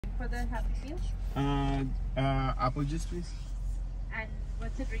For the Happy Meal? Apple juice, please. And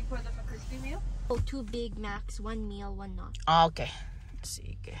what's the drink for the crispy meal? Oh, 2 Big Macs, 1 meal, 1 not. Okay.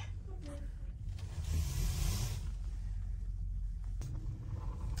 Sige.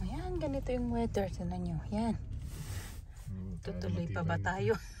 Ayan, ganito yung weather. Tignan nyo. Yan. Tutuloy pa ba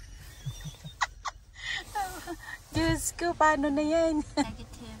tayo? Diyos ko, paano na yan?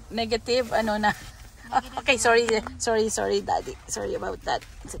 Negative. Negative, ano na? Okay, sorry, daddy. Sorry about that.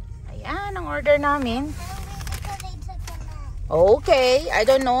 Ayan, ang order namin. Okay, I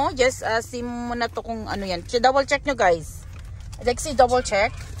don't know. Just see mo na to kung ano yan. Double check nyo, guys. Lexi, double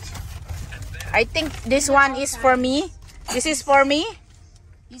check. I think this one is for me. This is for me.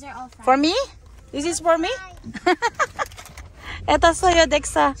 These are all fries. For me? This is for me? Ito sa'yo,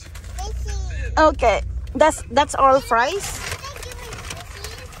 Dexa. Okay. That's all fries?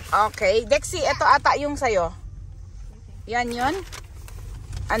 Okay. Dexy, ito ata yung sa'yo. Yan yun.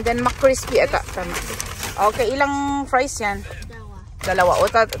 And then McCrispy ata. Okay, ilang fries yan? Dalawa. O,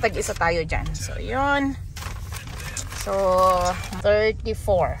 tag-isa tayo dyan. So, yun. So,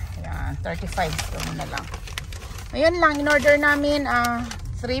 34. Yan, 35. So, na lang. Ayun lang, in-order namin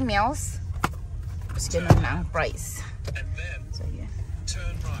 3 meals. Tapos ganun na ang price. So, yan.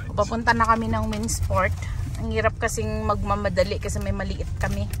 Papunta na kami ng Winsport. Ang hirap kasing magmamadali kasi may maliit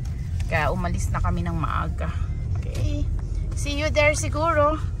kami. Kaya umalis na kami ng maaga. Okay. See you there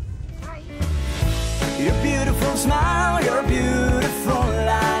siguro. Bye. Your beautiful smile, your beautiful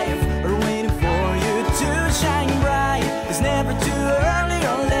life are waiting for you to shine bright. It's never too early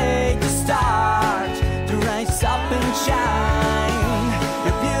or late to start to rise up and shine.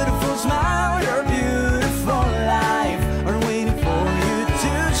 Your beautiful smile, your beautiful life are waiting for you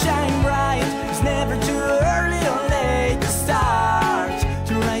to shine bright. It's never too early or late to start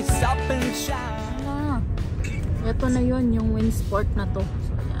to rise up and shine. Ito na yun, yung Winsport na to.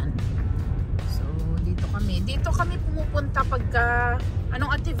 So, ayan. So, dito kami pumupunta pagka,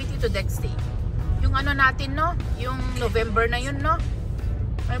 anong activity to Dexty? Yung ano natin, no? Yung November na yun, no?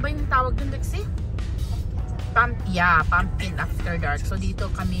 Ano ba yung tawag dun, Dexty? Pumpkin after dark. So, dito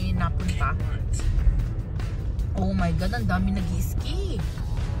kami napunta. Oh my God, ang dami nag-i-ski.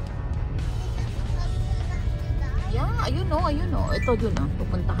 Yeah, ayun o. Ito dun,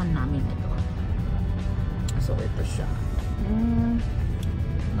 pupuntahan namin ito. So, ito siya.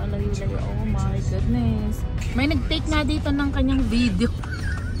 Malayo-layo. Oh my goodness. May nag-take na dito ng kanyang video.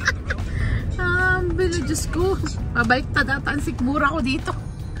 Bilo, Diyos ko. Babalik tadata ang sikmura ko dito.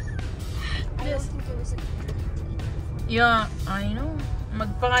 Yes. Yeah, I know.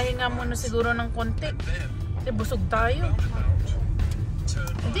 Magpakahinga muna siguro ng konti. Kasi busog tayo.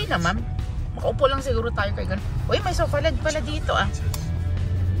 Hindi naman. Makaupo lang siguro tayo kay ganun. Uy, may sofa leg pala dito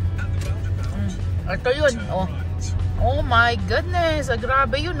Ito yun, oh my goodness,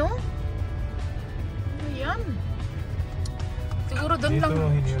 grabe yun, no? Ayan. Siguro doon lang. Dito,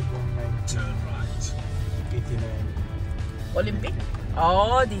 hinilog yung 1989. Olympic?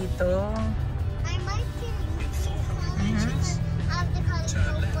 Oh, dito. I might have to call it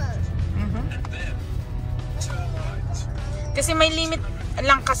Kasi may limit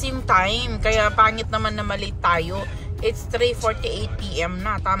lang kasi yung time. Kaya pangit naman na malate tayo. It's 3:48 PM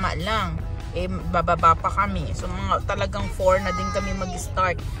na, tama lang. Bababa pa kami. So mga talagang 4 na din kami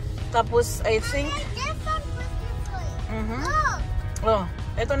mag-start. Tapos I think oh,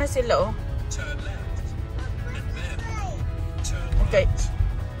 eto na sila Okay.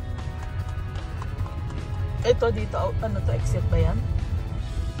 Ito dito, ano to, exit ba yan?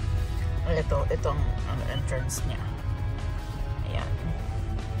 Ito ang entrance niya. Ayan.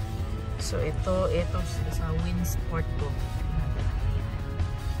 So ito sa Winsport to.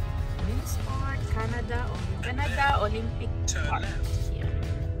 Winsport, Canada Olympic Park. Ayan.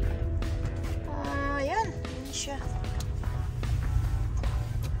 Ayan siya.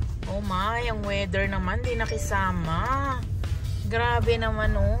 Oh my, ang weather naman di nakisama. Grabe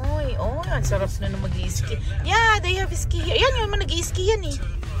naman, oy. Oh, ang sarap na mag-i-ski. Yeah, they have ski here. Ayan, yung nag-i-ski yan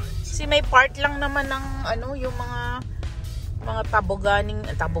Kasi may part lang naman ng yung mga taboganing.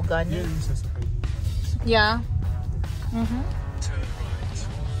 Yeah.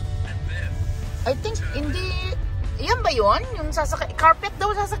 I think hindi. Yan ba yun? Yung sasakyan. Carpet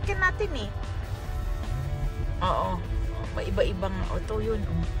daw sasakyan natin Oo. Iba-ibang auto yun.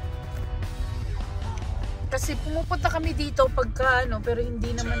 Kasi pumupunta kami dito pagka pero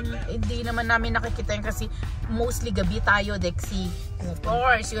hindi naman namin nakikita yan kasi mostly gabi tayo, Dexy. Of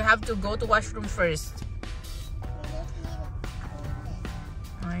course, you have to go to washroom first.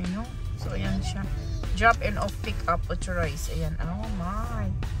 I know. So ayan siya. Drop and off pick up authorized. Ayan. Oh my.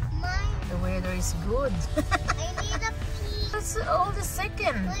 The weather is good. I need a pee. That's all the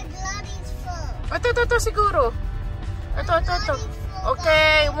second. My blood is full. Ito siguro. Ito.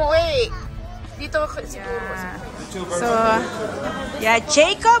 Okay, wait. Dito siguro. So, yeah,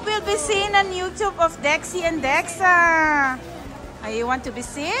 Jacob will be seen on YouTube of Dexy and Dexa. You want to be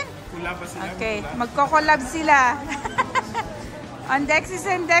seen? Okay, magko-collab sila. On Dexys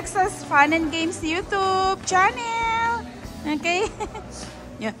and Dexa's Fun and Games YouTube channel. Okay?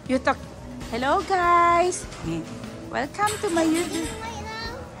 You talk. Hello guys. Welcome to my YouTube.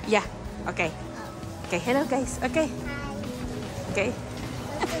 Yeah. Okay. Okay. Hello guys. Okay. Okay.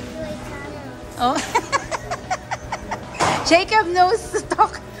 Oh. Jacob knows to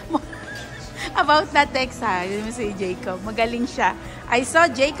talk about that Dexa. Yun mo si Jacob. Magaling siya. I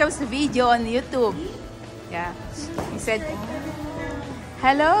saw Jacob's video on YouTube. Yeah. He said,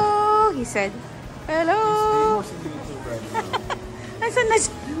 hello. He said, hello. Nasaan na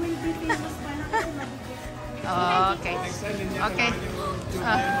siya? Oh, okay. Okay.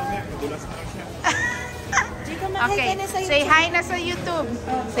 Okay. Say hi na sa YouTube.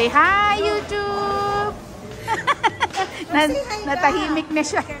 Say hi, YouTube. Natahimik na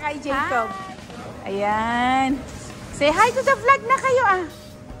siya kay Jacob. Ayan. Say hi to the vlog na kayo ah.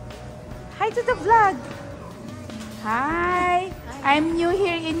 Hi to the vlog. Hi. I'm new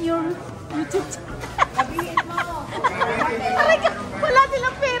here in your YouTube channel. Wala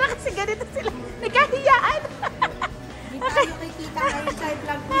silang pera kasi ganito sila. Nagkahiyaan.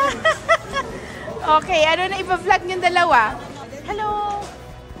 Okay, ano na ipa-vlog yung dalawa? Hello.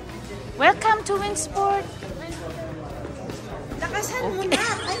 Welcome to Winsport. Lakasan mo na.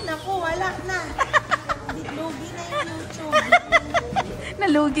 Ay, naku, wala na. Lugi na yung YouTube.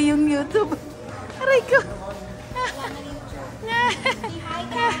 Nalugi yung YouTube. Aray ko.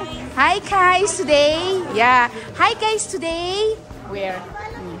 Hi guys today. Yeah. Hi guys today. Where?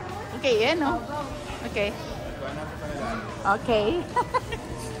 Okay, yan no. Okay. Okay.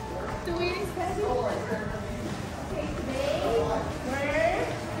 To where is that? Okay, today we're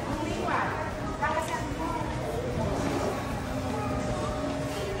only one. Lakasan mo.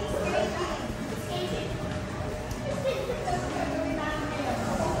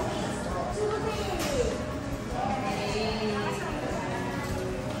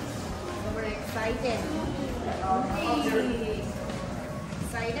 Excited? Okay.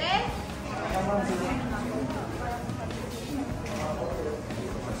 Excited?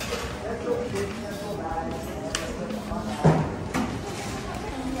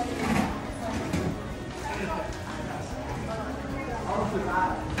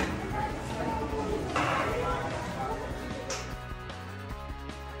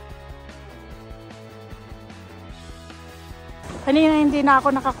 Kanina hindi na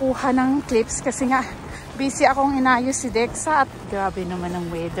ako nakakuha ng clips kasi nga busy akong inayos si Dexa at grabe naman ang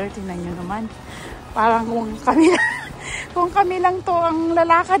weather. Tingnan nyo naman. Parang kung kami lang to ang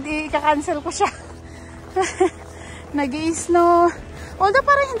lalakad, ika-cancel ko siya. Nag-i-snow. Although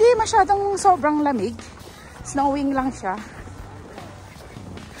parang hindi masyadong sobrang lamig. Snowing lang siya.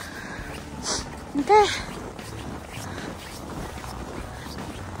 Okay.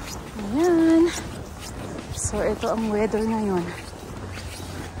 Ayan. So, ito ang weather ngayon.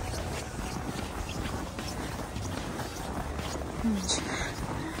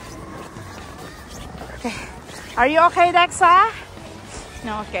 Okay. Are you okay, Dexa?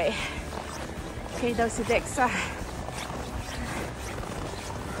 No, okay. Okay daw si Dexa.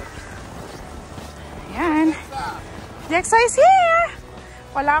 Ayan. Dexa is here!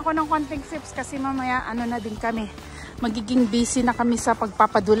 Wala ako ng konting tips kasi mamaya ano na din kami. Magiging busy na kami sa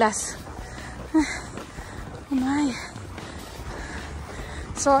pagpapadulas. Oh my.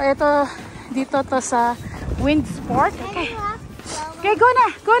 So, ito, dito to sa Winsport. Okay. Okay, go na.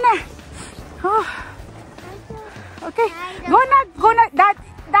 Go na. Oh. Okay. Go na.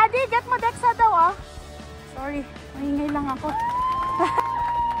 Daddy, get mo Dexa daw, oh. Sorry. Maingay lang ako.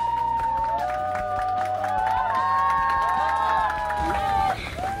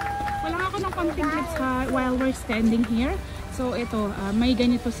 Wala ako ng konting clips while we're standing here. So, ito, may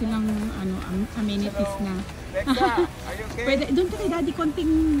ganito silang amenities na. Pwede, doon ka kay Daddy,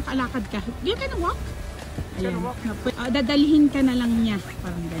 konting alakad ka. You can walk. Ayan. Dadalhin ka na lang niya.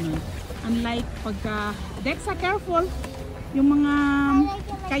 Parang ganun. Unlike pagka, Dexa, careful. Yung mga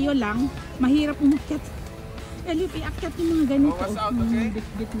kayo lang, mahirap umakyat. Elip, iakyat yung mga ganito. Yung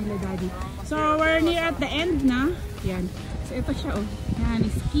bit nila Daddy. So, we're near at the end na. Yan. So, ito siya, oh. Yan,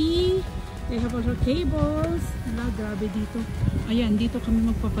 ski. They have also cables. Grabe dito. Ayan, dito kami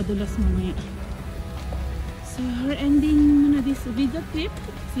magpapadulas mamaya. So, we're ending muna this video trip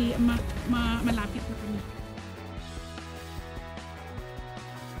kasi malapit na kami.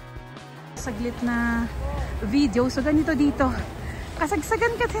 saglit na video. So ganito dito.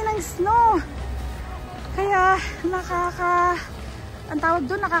 Kasagsagan kasi ng snow. Kaya ang tawag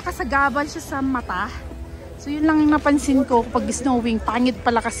doon, nakakasagabal siya sa mata. So yun lang yung napansin ko kapag snowing. Pangit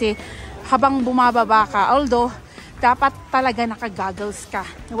pala kasi habang bumababa ka. Although, dapat talaga naka-goggles ka.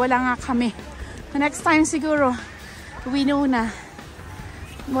 Wala nga kami. The next time siguro, we know na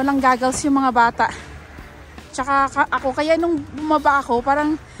walang goggles yung mga bata. Tsaka ako, kaya nung bumaba ako,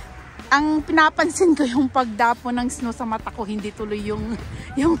 parang ang pinapansin ko yung pagdapo ng snow sa mata ko, hindi tuloy yung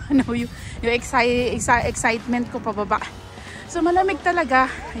excitement ko pababa. So malamig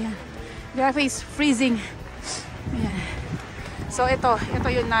talaga. Ayan. Grabe, is freezing. Ayan. So ito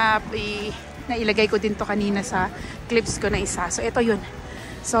yun na nailagay ko din to kanina sa clips ko na isa. So ito yun.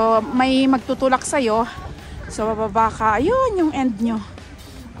 So may magtutulak sa'yo. So bababa ka. Ayun yung end nyo.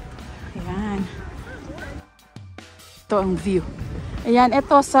 Ayan. Ito ang view. Ayan,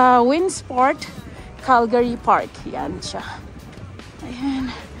 ito sa Winsport, Calgary Park. Ayan siya.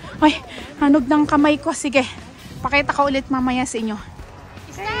 Ayan. Ay, hanog ng kamay ko. Sige, pakita ko ulit mamaya sa inyo.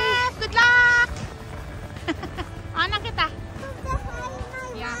 Steph, good luck! Anong kita?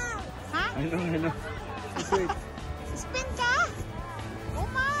 Yeah. Ha? Ano? Spin ka? Oh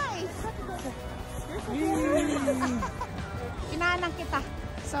my! Inaanang kita.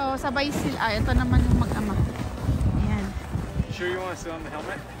 So, sabay sila. Ito naman yung mag-ama. Ayan. Sure you want to sit on the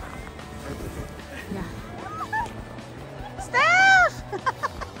helmet? Yeah. Steph!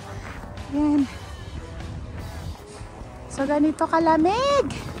 Ayan. So, ganito kalamig.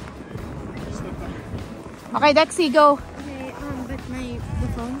 Okay, Dexy, go. Okay, but the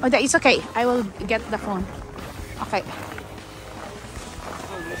phone? Oh, that is okay. I will get the phone. Okay.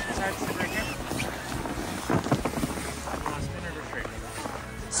 Oh, this side sit right here. Spin or straight?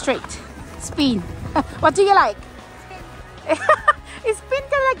 Straight. Spin. What do you like? Spin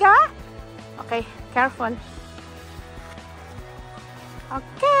talaga? Okay, careful.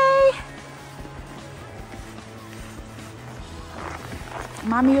 Okay.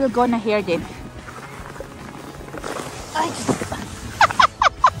 Mommy will go na here din. Ay.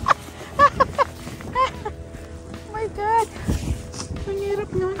 Oh my God. Ang hirap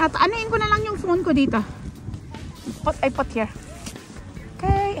nun. At anuin ko na lang yung phone ko dito. I put here.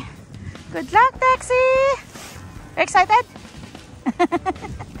 Okay. Good luck, Taxi! Excited?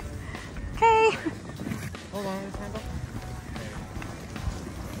 Okay. Hold on, let's handle.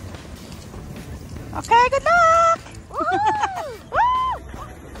 Okay, good luck! Woo!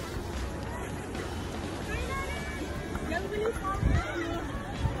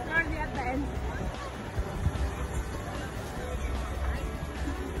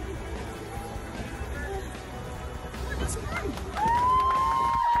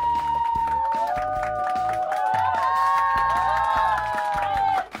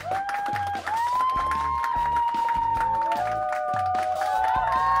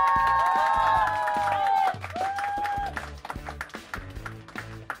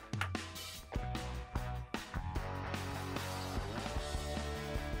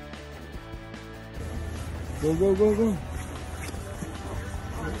 Go.